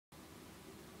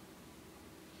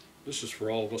This is for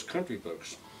all of us country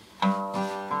folks. They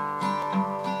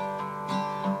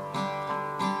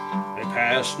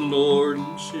passed an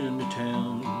ordinance in the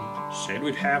town, said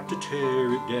we'd have to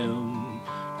tear it down.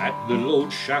 That little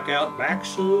old shack out back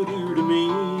so dear to me.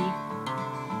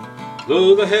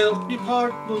 Though the health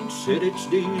department said its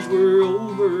days were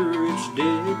over, it's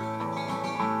dead.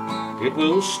 It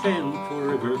will stand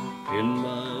forever in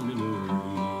my memory.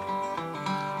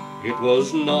 It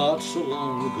was not so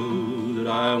long ago that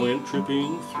I went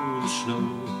tripping through the snow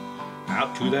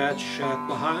out to that shack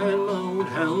behind my old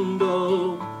hound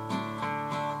dog,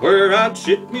 where I'd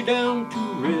sit me down to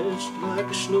rest like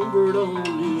a snowbird on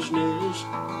his nest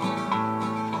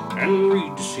and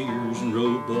read the Sears and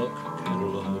Roebuck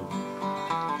catalog.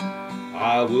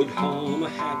 I would hum a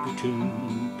happy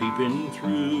tune peeping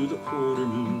through the quarter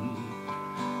moon,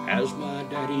 as my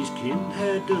daddy's kin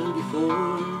had done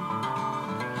before.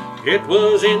 It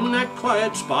was in that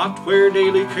quiet spot where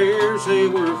daily cares they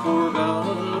were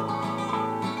forgot,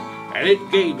 and it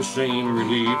gave the same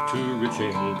relief to rich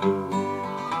and poor.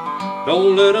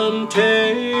 Don't let 'em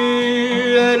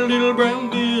tear that little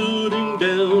brown building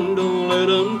down. Don't let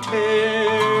 'em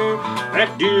tear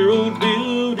that dear old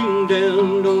building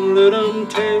down. Don't let 'em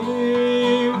tear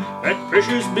that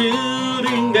precious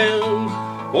building down.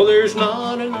 For there's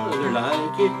not another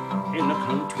like it in the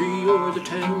country or the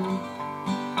town.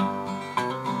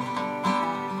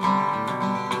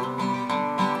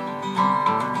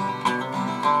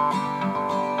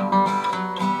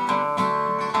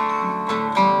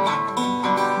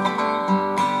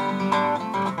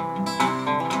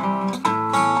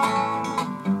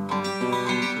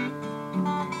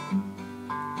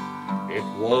 It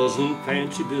wasn't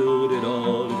fancy built at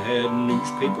all. It had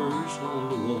newspapers on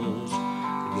the walls.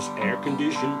 It was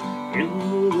air-conditioned in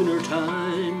the winter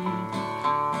time.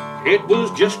 It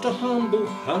was just a humble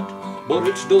hut, but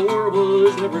its door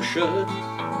was never shut,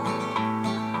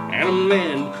 and a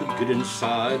man could get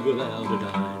inside without a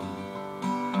dime.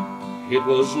 It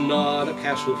was not a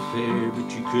castle fair, but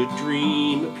you could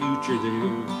dream a future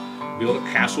there. Build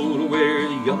a castle to where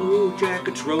the yellow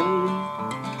jackets roam.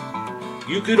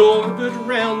 You could orbit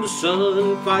around the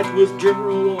sun, fight with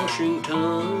General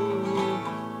Washington,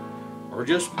 or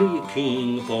just be a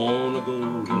king upon a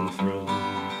golden throne.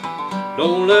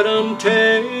 Don't let 'em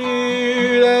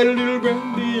tear that little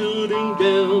brown building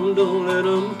down. Don't let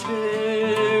 'em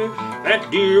tear that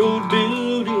dear old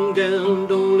building down.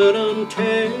 Don't let 'em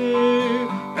tear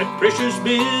that precious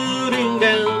building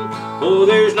down. Oh,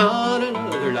 there's not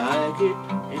another like it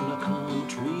in the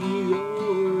country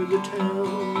or the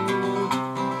town.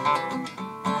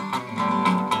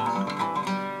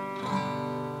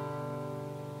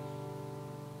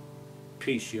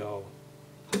 Peace, y'all.